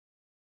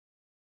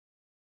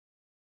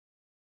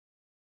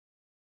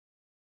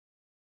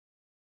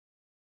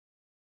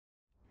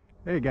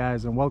Hey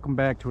guys, and welcome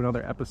back to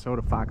another episode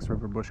of Fox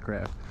River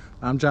Bushcraft.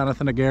 I'm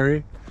Jonathan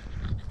Aguirre,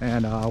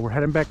 and we're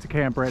heading back to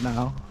camp right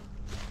now.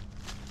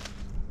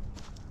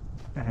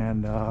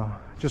 And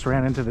just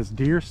ran into this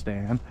deer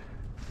stand.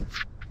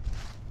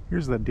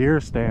 Here's the deer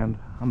stand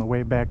on the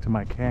way back to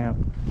my camp.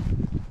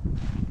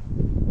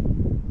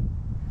 You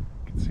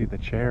can see the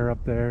chair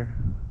up there,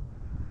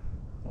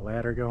 the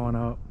ladder going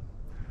up.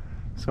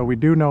 So we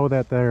do know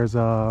that there's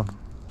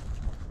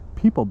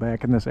people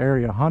back in this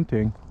area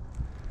hunting.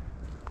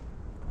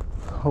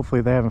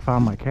 Hopefully they haven't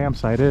found my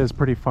campsite. It is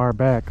pretty far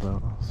back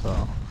though,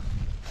 so.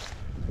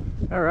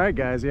 All right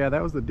guys, yeah,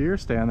 that was the deer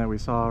stand that we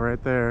saw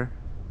right there.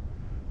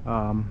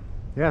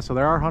 Yeah, so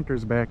there are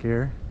hunters back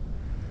here.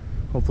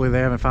 Hopefully they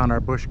haven't found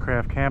our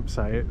Bushcraft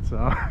campsite,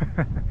 so.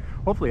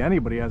 Hopefully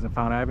anybody hasn't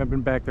found it. I haven't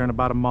been back there in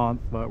about a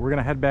month, but we're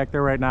gonna head back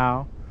there right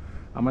now.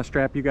 I'm gonna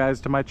strap you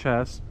guys to my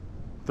chest,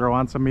 throw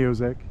on some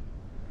music,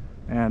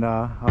 and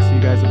I'll see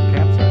you guys at the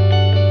campsite.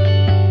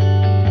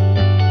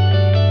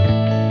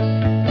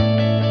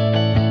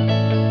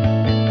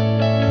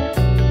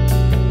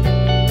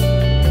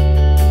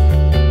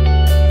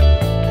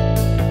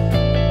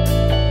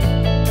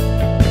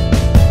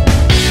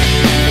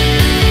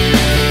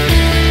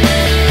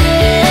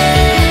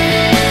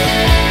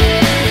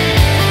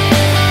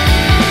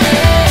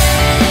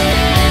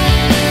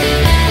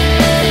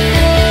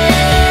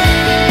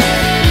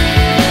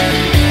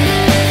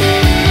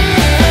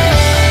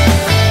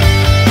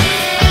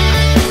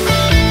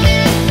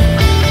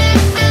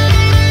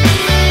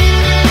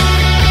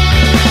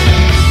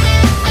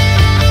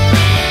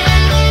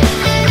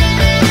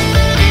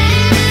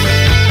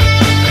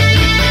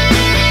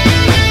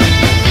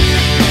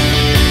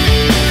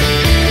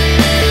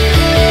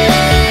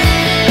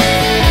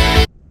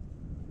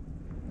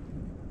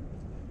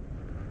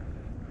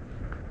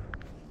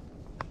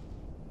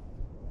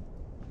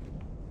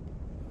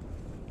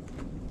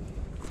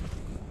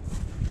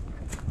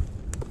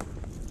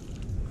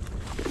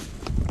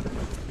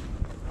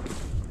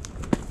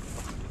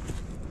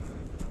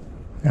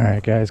 All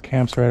right guys,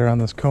 camp's right around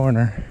this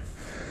corner.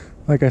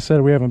 Like I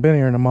said, we haven't been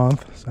here in a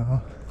month, so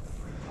I'm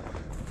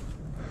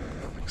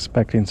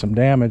expecting some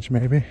damage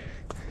maybe.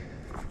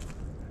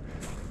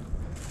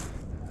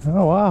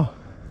 Oh wow,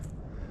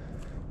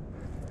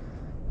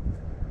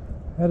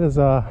 that is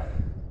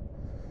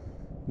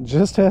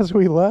just as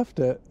we left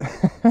it.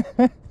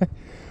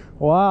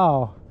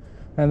 Wow,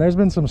 and there's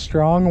been some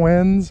strong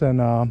winds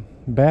and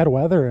bad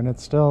weather, and it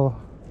still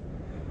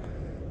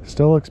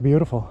looks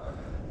beautiful.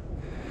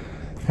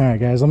 All right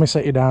guys, let me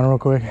set you down real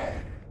quick.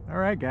 All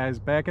right guys,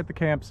 back at the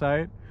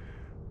campsite.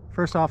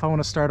 First off, I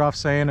want to start off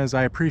saying is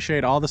I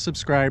appreciate all the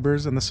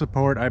subscribers and the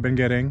support I've been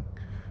getting.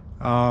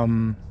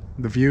 The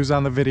views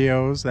on the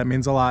videos, that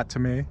means a lot to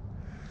me.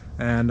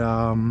 And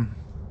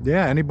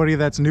yeah, anybody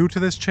that's new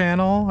to this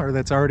channel or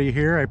that's already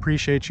here, I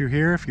appreciate you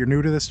here. If you're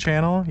new to this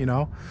channel, you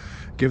know,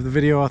 give the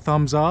video a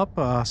thumbs up,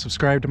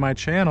 subscribe to my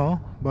channel.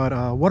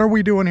 But what are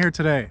we doing here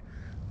today?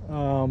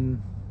 We're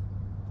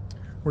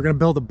gonna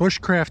build a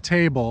bushcraft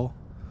table,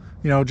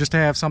 you know, just to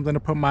have something to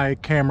put my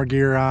camera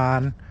gear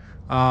on.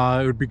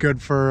 It would be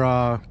good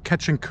for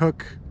catch and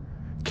cook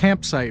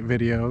campsite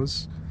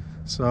videos,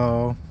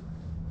 so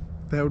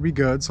that would be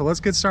good. So let's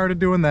get started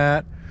doing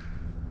that,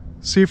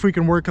 see if we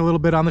can work a little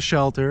bit on the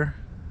shelter,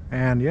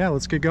 and yeah,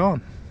 let's get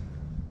going.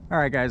 All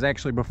right guys,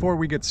 actually before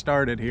we get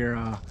started here,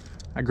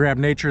 I grabbed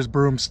Nature's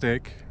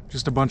broomstick,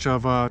 just a bunch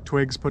of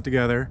twigs put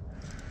together,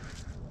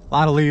 a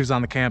lot of leaves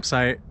on the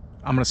campsite.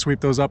 I'm gonna sweep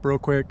those up real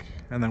quick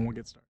and then we'll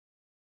get started.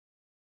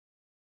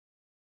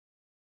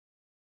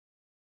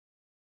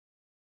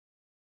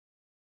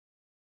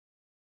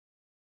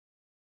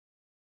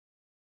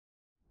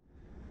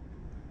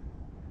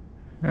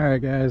 All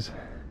right guys,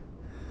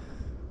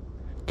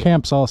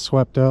 camp's all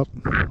swept up.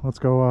 Let's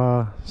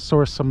go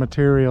source some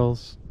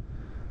materials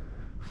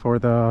for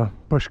the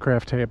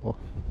bushcraft table.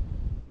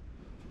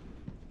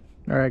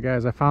 All right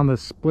guys, I found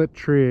this split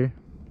tree, and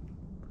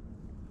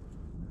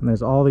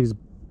there's all these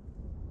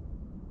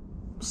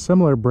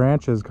similar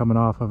branches coming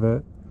off of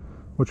it,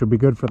 which would be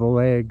good for the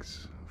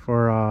legs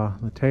for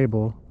the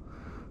table.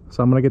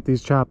 So I'm gonna get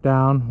these chopped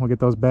down. We'll get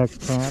those back to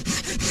camp.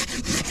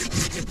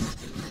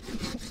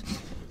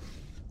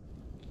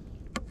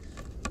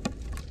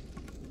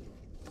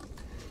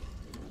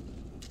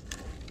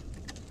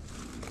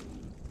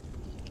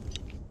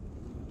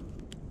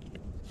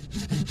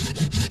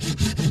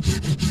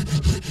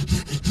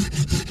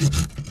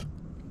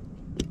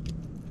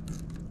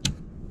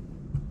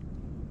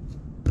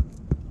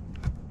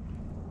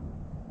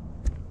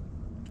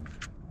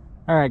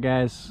 All right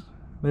guys,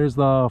 there's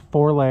the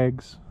 4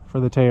 legs for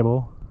the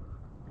table.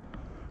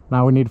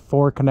 Now we need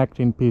 4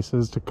 connecting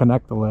pieces to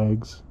connect the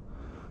legs.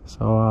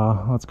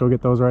 So let's go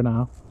get those right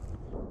now.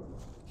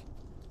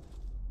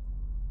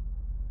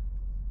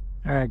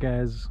 All right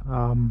guys,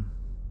 I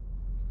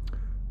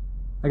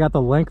got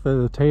the length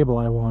of the table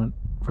I want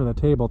for the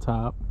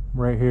tabletop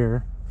right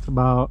here. It's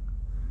about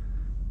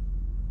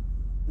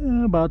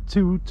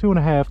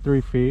 2.5,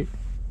 3 feet.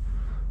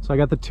 So I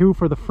got the 2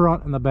 for the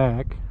front and the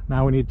back.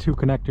 Now we need 2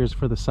 connectors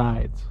for the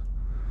sides.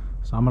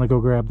 So I'm gonna go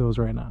grab those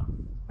right now.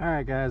 All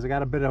right, guys, I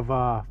got a bit of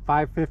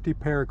 550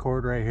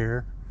 paracord right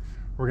here.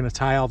 We're gonna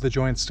tie all the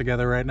joints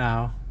together right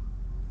now.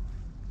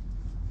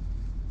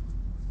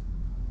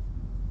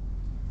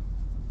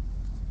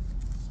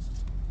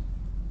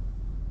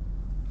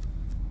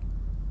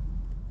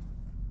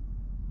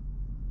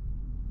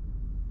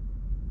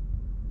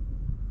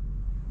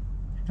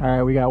 All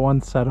right, we got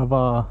one set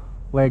of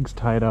legs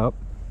tied up.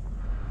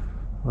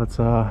 Let's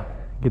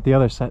get the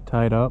other set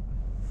tied up.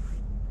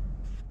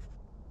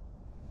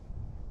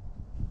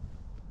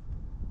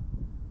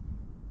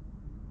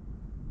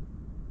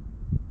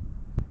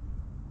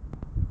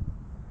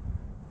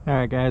 All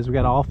right, guys, we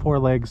got all 4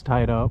 legs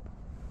tied up,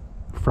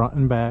 front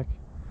and back.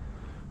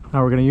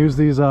 Now we're gonna use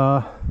these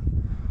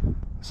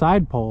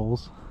side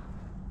poles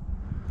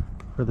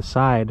for the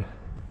side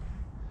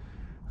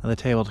of the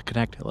table to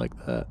connect it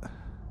like that.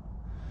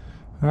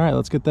 All right,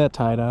 let's get that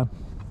tied on.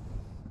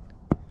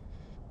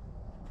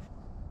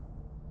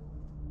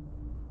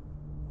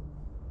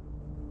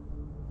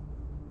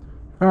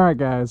 All right,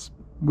 guys,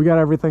 we got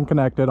everything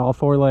connected, all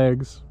 4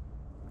 legs.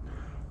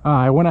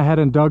 I went ahead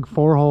and dug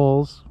 4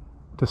 holes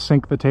to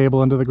sink the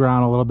table into the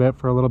ground a little bit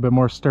for a little bit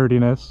more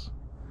sturdiness.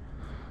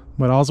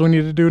 But all we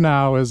need to do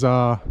now is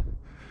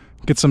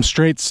get some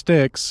straight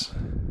sticks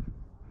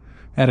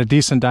at a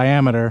decent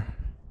diameter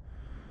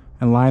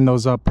and line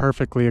those up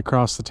perfectly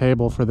across the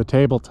table for the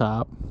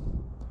tabletop.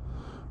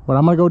 But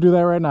I'm gonna go do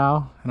that right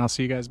now, and I'll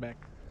see you guys back.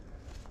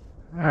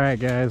 All right,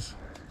 guys,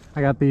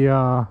 I got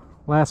the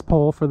last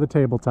pole for the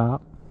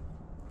tabletop.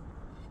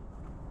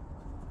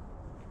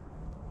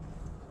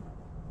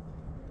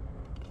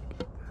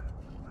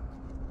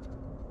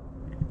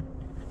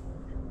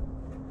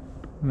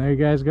 And there you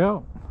guys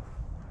go.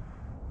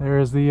 There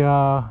is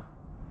the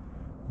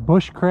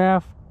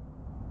Bushcraft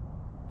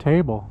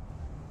table.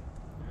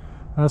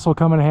 And this will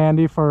come in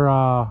handy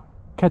for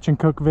catch and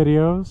cook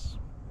videos.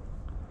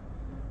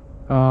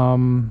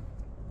 You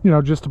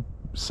know, just to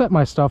set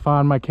my stuff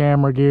on, my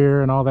camera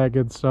gear and all that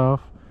good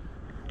stuff.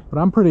 But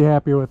I'm pretty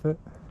happy with it.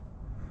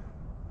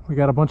 We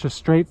got a bunch of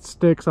straight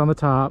sticks on the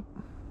top,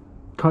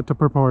 cut to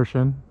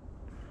proportion.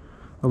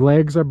 The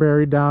legs are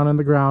buried down in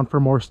the ground for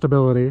more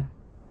stability.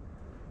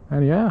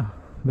 And yeah,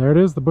 there it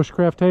is, the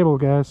Bushcraft table,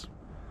 guys.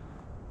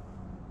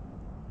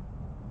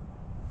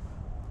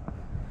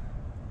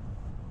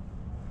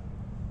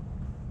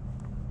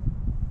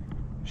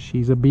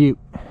 She's a beaut.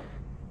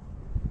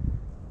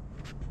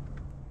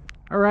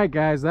 All right,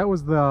 guys, that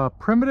was the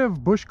primitive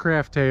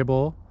Bushcraft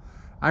table.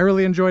 I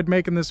really enjoyed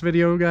making this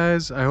video,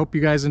 guys. I hope you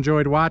guys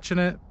enjoyed watching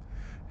it.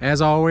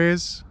 As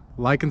always,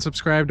 like and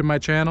subscribe to my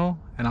channel,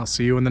 and I'll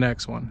see you in the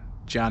next one.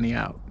 Johnny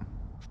out.